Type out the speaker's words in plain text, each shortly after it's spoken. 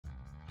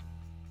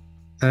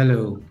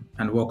Hello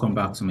and welcome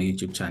back to my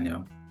YouTube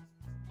channel.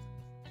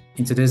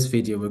 In today's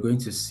video, we're going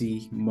to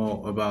see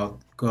more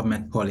about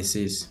government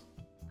policies.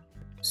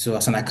 So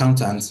as an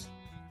accountant,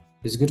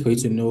 it's good for you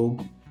to know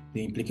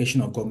the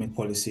implication of government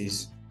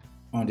policies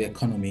on the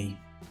economy.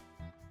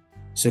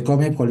 So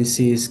government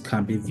policies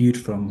can be viewed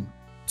from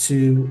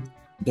two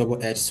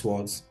double-edged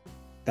swords,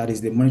 that is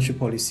the monetary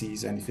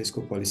policies and the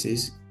fiscal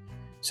policies.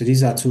 So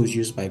these are tools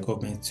used by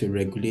government to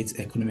regulate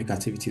economic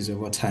activities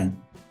over time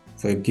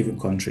for a given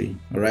country,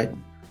 all right?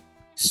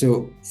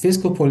 So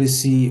fiscal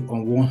policy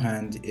on one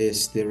hand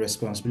is the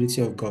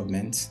responsibility of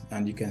government,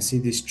 and you can see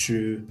this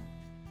through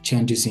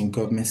changes in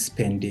government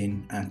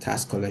spending and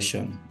tax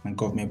collection and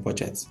government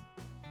budgets.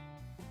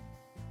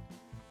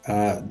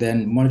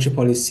 Then monetary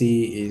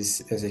policy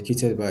is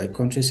executed by a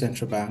country's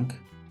central bank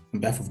on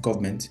behalf of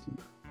government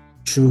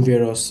through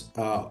various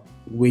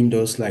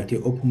windows like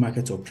the open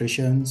market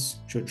operations,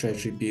 through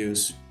treasury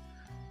bills,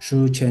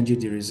 through changing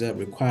the reserve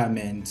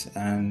requirement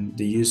and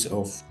the use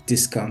of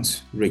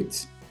discount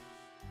rates.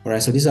 All right,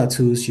 so these are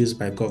tools used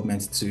by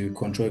government to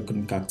control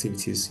economic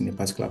activities in a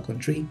particular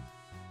country.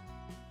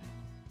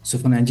 So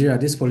for Nigeria,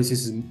 this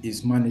policy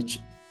is managed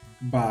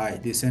by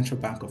the Central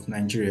Bank of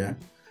Nigeria.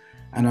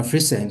 And of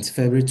recent,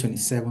 February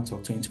 27th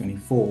of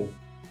 2024,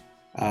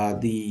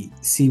 the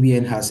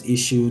CBN has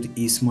issued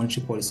its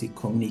Monetary Policy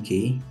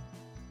Communique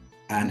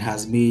and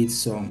has made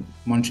some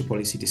monetary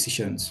policy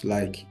decisions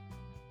like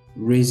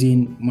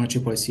raising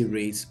monetary policy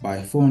rates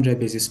by 400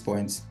 basis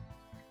points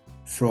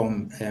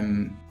from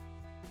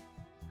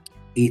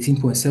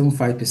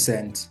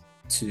 18.75%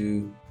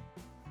 to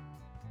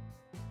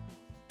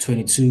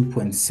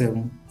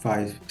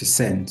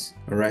 22.75%.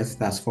 All right,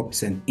 that's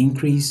 4%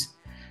 increase.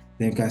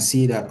 Then you can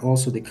see that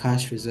also the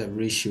cash reserve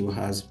ratio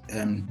has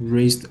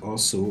raised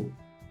also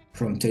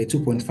from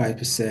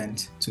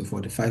 32.5% to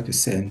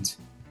 45%.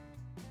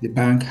 The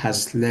bank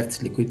has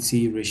left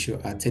liquidity ratio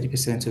at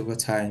 30% over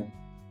time.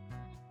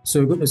 So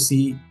we're going to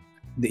see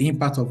the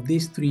impact of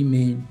these three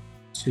main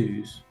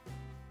tools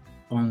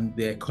on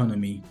the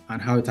economy and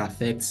how it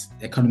affects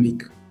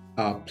economic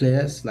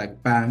players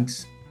like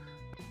banks,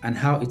 and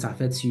how it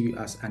affects you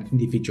as an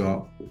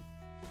individual,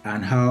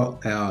 and how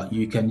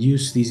you can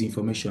use this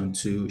information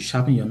to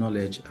sharpen your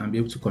knowledge and be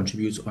able to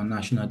contribute on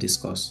national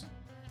discourse.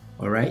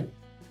 All right.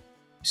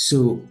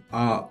 So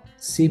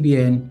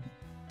CBN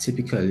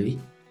typically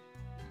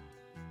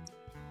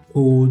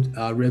hold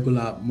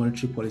regular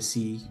monetary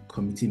policy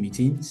committee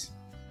meetings.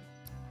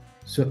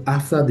 So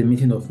after the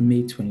meeting of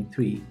May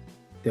 23,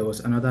 there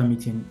was another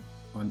meeting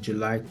on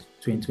July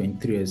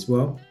 2023 as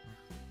well,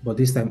 but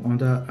this time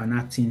under an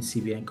acting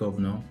CBN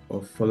governor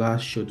of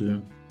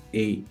Folashodun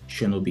A.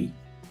 Shonobi.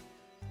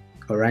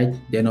 All right.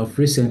 Then of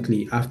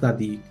recently, after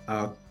the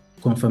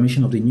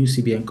confirmation of the new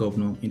CBN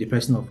governor in the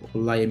person of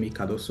Olayemi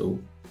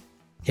Kadoso,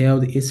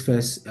 held its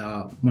first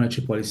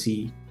monetary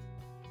policy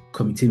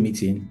committee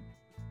meeting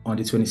on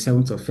the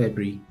 27th of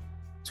February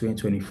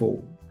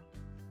 2024.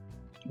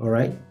 All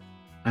right.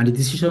 And the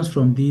decisions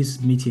from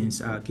these meetings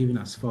are given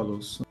as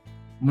follows. So,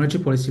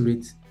 monetary policy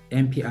rate,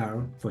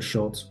 MPR for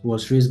short,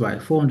 was raised by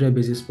 400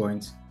 basis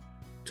points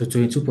to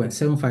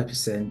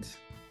 22.75%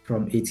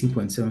 from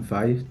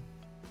 18.75%.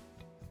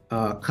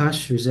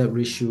 Cash reserve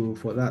ratio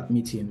for that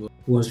meeting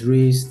was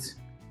raised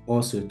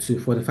also to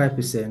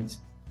 45%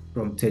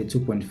 from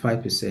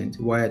 32.5%,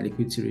 while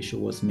liquidity ratio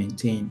was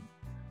maintained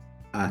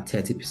at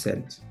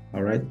 30%.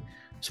 All right.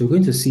 So we're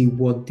going to see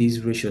what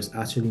these ratios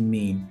actually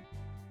mean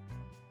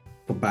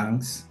for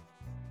banks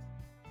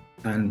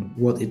and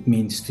what it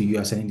means to you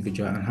as an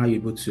individual, and how you're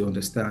able to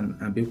understand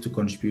and be able to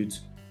contribute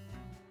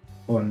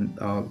on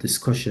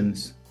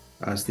discussions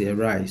as they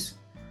arise.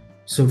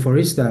 So for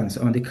instance,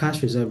 on the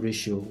cash reserve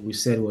ratio, we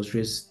said was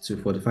raised to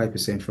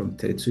 45% from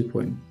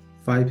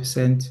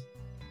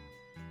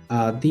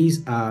 32.5%.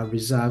 These are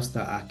reserves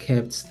that are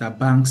kept, that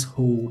banks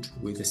hold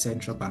with the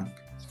central bank.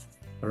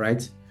 All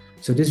right.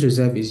 So this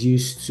reserve is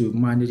used to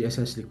manage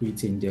excess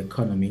liquidity in the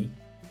economy.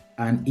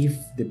 And if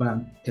the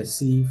bank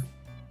perceive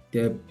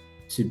there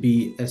to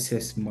be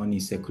excess money in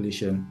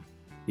circulation,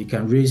 you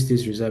can raise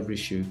this reserve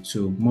ratio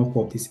to mop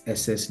up this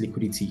excess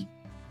liquidity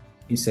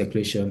in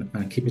circulation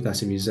and keep it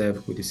as a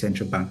reserve with the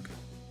central bank.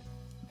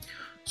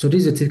 So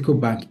this is a typical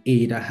bank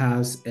A that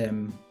has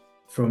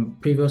from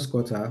previous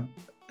quarter,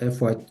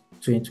 FY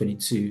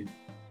 2022,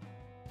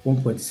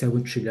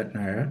 1.7 trillion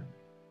naira,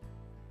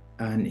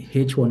 and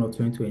H1 of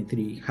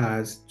 2023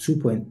 has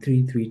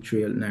 2.33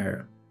 trillion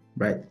naira,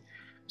 right?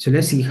 So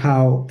let's see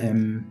how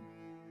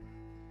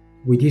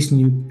with this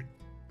new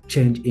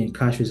change in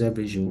cash reserve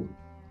ratio,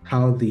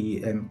 how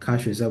the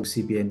cash reserve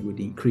CBN would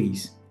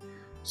increase.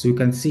 So you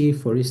can see,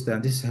 for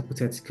instance, this is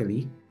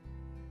hypothetically,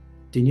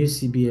 the new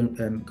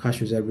CBN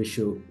cash reserve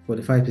ratio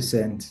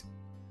 45%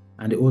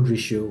 and the old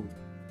ratio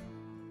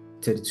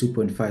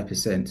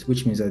 32.5%,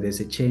 which means that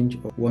there's a change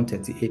of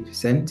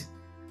 138%,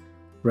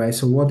 right?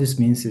 So what this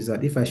means is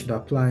that if I should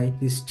apply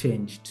this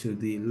change to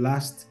the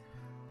last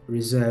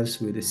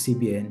reserves with the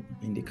CBN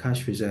in the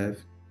cash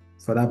reserve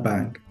for that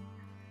bank,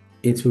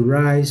 it will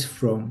rise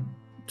from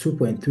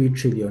 2.3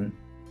 trillion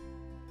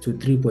to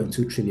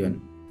 3.2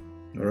 trillion.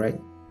 all right?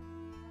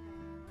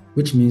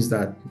 Which means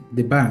that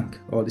the bank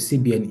or the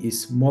CBN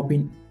is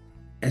mopping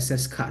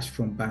excess cash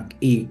from Bank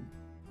A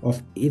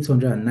of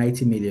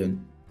 890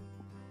 million.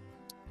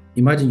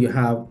 Imagine you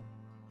have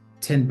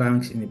 10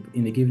 banks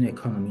in a given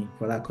economy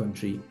for that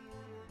country.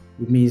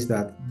 It means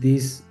that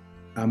this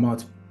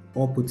amount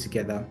all put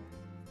together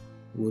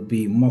would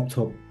be mopped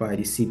up by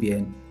the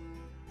CBN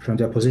from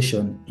their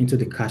position into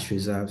the cash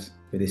reserves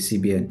for the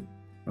CBN.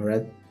 All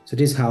right. So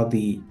this is how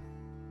the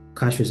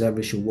cash reserve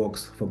ratio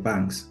works for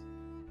banks.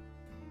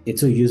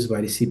 It's used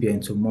by the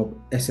CBN to mop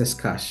excess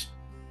cash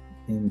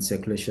in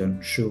circulation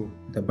through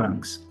the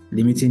banks,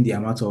 limiting the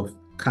amount of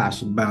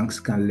cash banks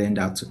can lend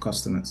out to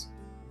customers.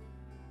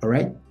 All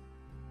right.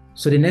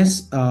 So the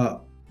next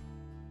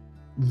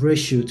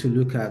ratio to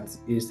look at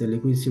is the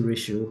liquidity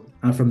ratio.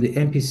 And from the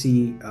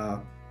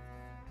MPC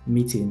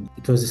meeting,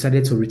 it was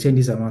decided to retain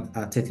this amount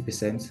at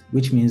 30%,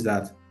 which means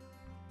that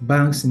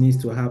banks need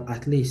to have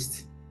at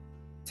least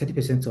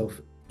 30% of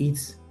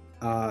its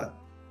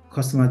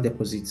customer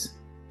deposits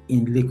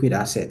in liquid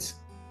assets,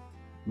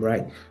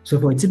 right? So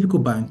for a typical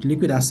bank,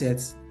 liquid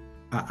assets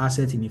are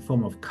assets in the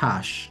form of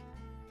cash,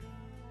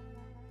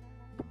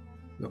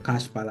 your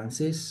cash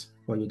balances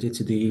for your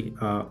day-to-day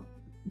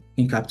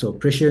in capital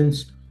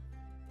operations.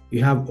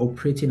 You have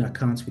operating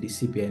accounts with the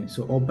CBN.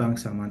 So all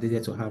banks are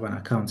mandated to have an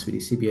account with the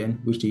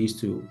CBN, which they use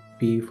to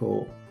pay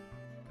for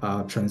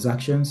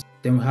transactions.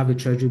 Then we have the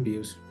treasury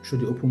bills through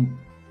the open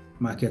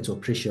market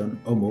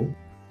operation, OMO.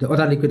 The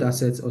other liquid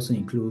assets also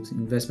include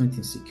investment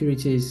in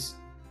securities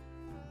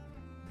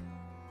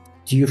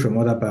due from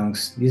other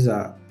banks. These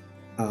are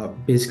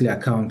basically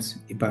accounts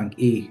a bank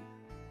A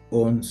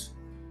owns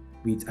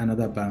with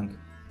another bank,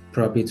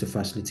 probably to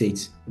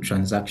facilitate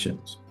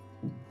transactions.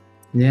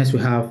 Next, we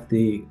have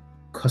the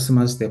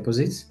customers'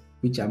 deposits,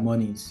 which are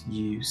monies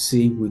you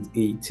save with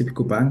a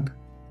typical bank.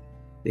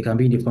 They can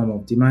be in the form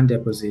of demand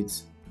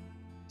deposits,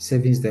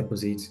 savings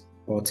deposits,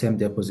 or term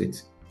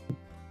deposits.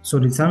 So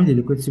to determine the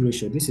liquidity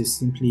ratio, this is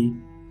simply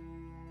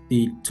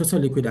the total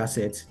liquid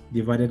assets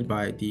divided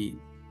by the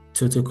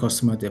total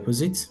customer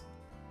deposits.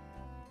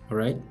 All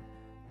right.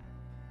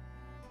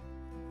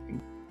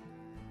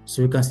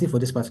 So you can see for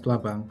this particular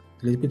bank,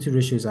 the liquidity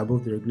ratio is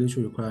above the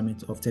regulatory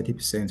requirement of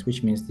 30%,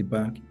 which means the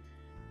bank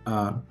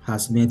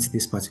has met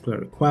this particular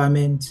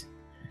requirement.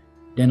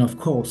 Then, of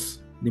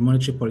course, the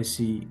monetary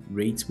policy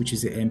rate, which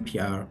is the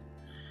MPR.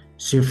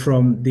 So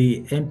from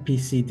the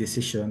MPC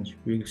decision,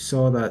 we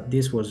saw that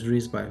this was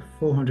raised by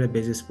 400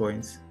 basis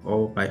points,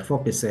 or by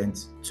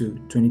 4%, to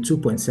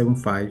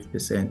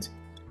 22.75%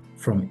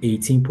 from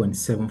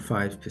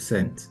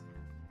 18.75%.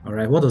 All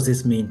right, what does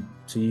this mean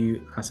to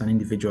you as an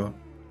individual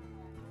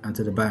and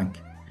to the bank?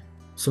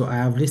 So I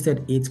have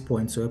listed 8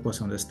 points to help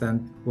us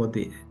understand what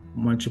the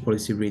monetary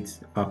policy rate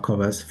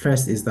covers.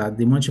 First is that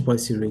the monetary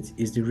policy rate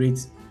is the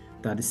rate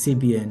that the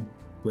CBN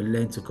will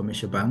lend to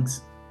commercial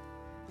banks,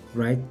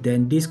 right?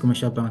 Then these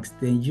commercial banks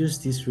then use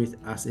this rate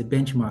as a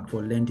benchmark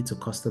for lending to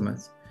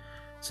customers.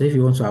 So if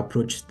you want to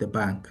approach the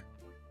bank,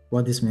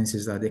 what this means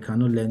is that they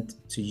cannot lend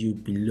to you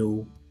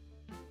below,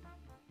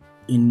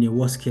 in the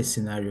worst case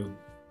scenario,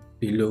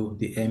 below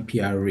the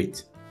MPR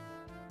rate.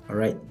 All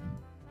right.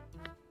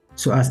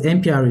 So as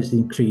MPR is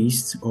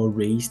increased or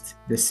raised,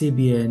 the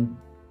CBN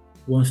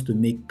wants to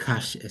make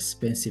cash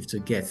expensive to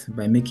get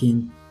by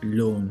making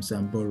loans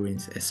and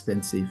borrowings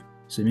expensive.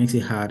 So it makes it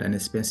hard and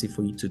expensive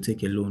for you to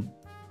take a loan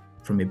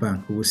from a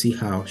bank. We will see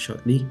how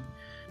shortly.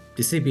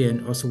 The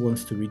CBN also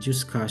wants to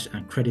reduce cash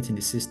and credit in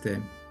the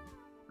system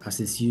as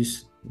it's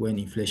used when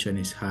inflation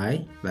is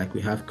high, like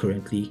we have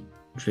currently.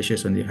 Inflation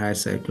is on the high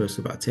side, close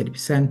to about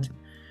 30%.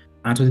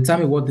 And to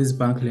determine what this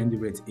bank lending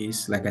rate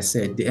is, like I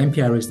said, the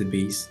MPR is the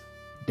base.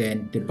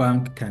 Then the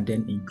bank can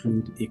then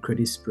include a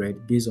credit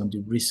spread based on the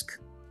risk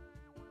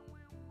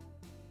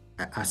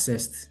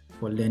assessed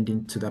for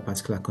lending to that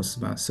particular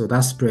customer. So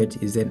that spread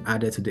is then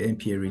added to the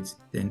MPA rate.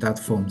 Then that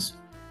forms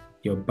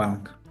your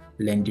bank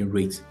lending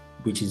rate,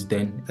 which is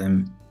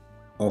then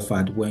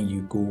offered when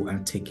you go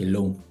and take a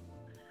loan.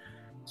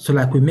 So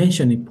like we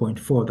mentioned in point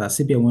 4, that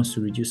CBN wants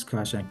to reduce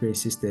cash and credit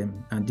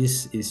system, and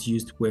this is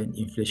used when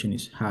inflation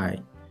is high.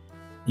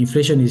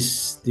 Inflation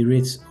is the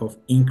rate of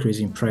increase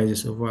in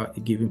prices over a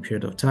given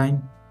period of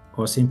time,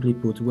 or simply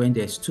put, when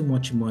there's too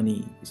much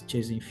money is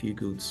chasing few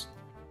goods,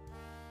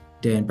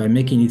 then by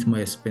making it more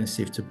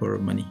expensive to borrow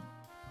money.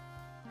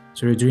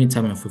 So during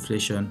time of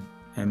inflation,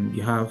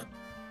 you have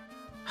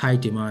high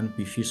demand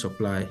with few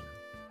supply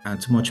and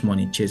too much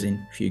money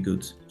chasing few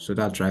goods. So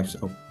that drives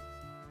up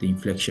the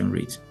inflation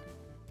rate.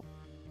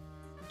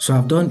 So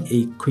I've done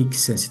a quick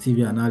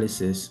sensitivity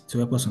analysis to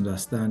help us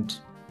understand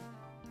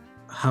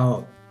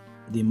how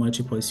the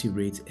monetary policy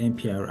rate,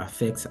 MPR,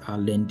 affects our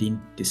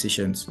lending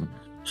decisions.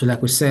 So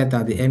like we said,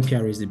 that the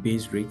MPR is the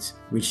base rate,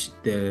 which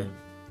the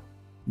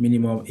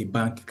minimum a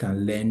bank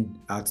can lend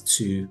out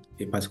to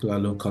a particular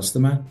loan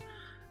customer,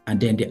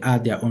 and then they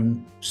add their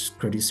own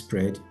credit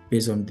spread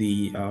based on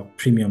the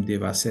premium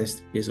they've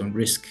assessed based on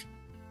risk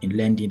in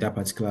lending that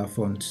particular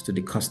fund to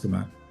the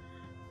customer.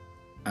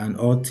 And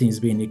all things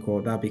being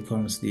equal, that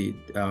becomes the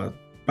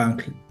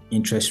bank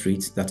interest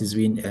rate that is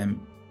being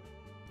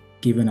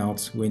given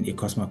out when a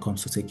customer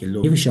comes to take a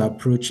loan. If you should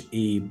approach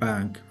a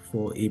bank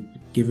for a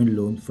given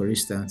loan, for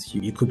instance,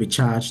 you could be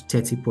charged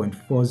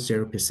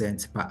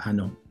 30.40% per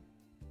annum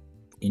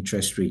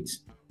interest rate.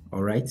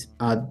 All right.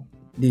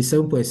 The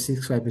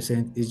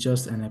 7.65% is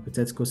just an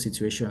hypothetical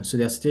situation. So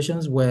there are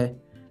situations where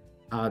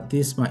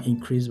this might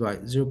increase by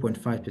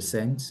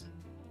 0.5%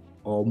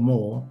 or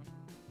more,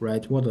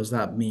 right? What does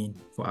that mean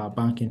for our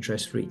bank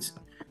interest rates?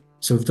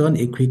 So we've done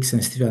a quick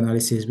sensitivity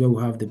analysis where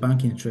we have the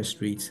bank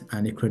interest rate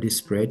and the credit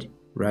spread,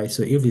 right?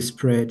 So if the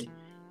spread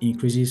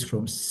increases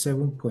from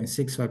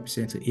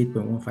 7.65% to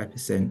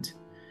 8.15%,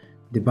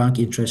 the bank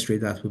interest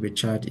rate that will be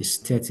charged is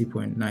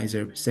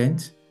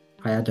 30.90%,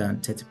 higher than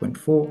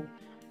 30.4%.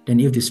 Then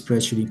if the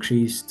spread should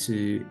increase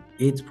to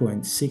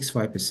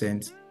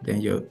 8.65%, then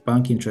your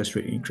bank interest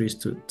rate increase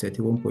to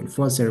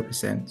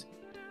 31.40%.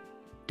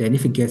 Then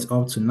if it gets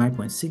up to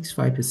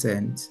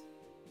 9.65%,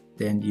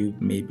 then you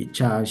may be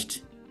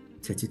charged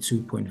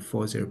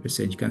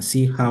 32.40%. You can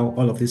see how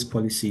all of these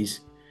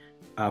policies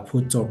are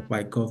put up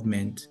by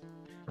government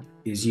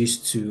is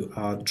used to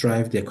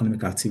drive the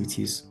economic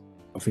activities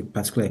of a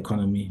particular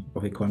economy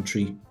of a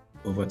country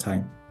over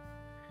time.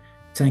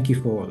 Thank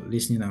you for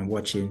listening and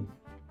watching.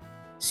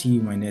 See you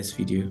in my next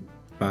video.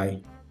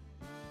 Bye.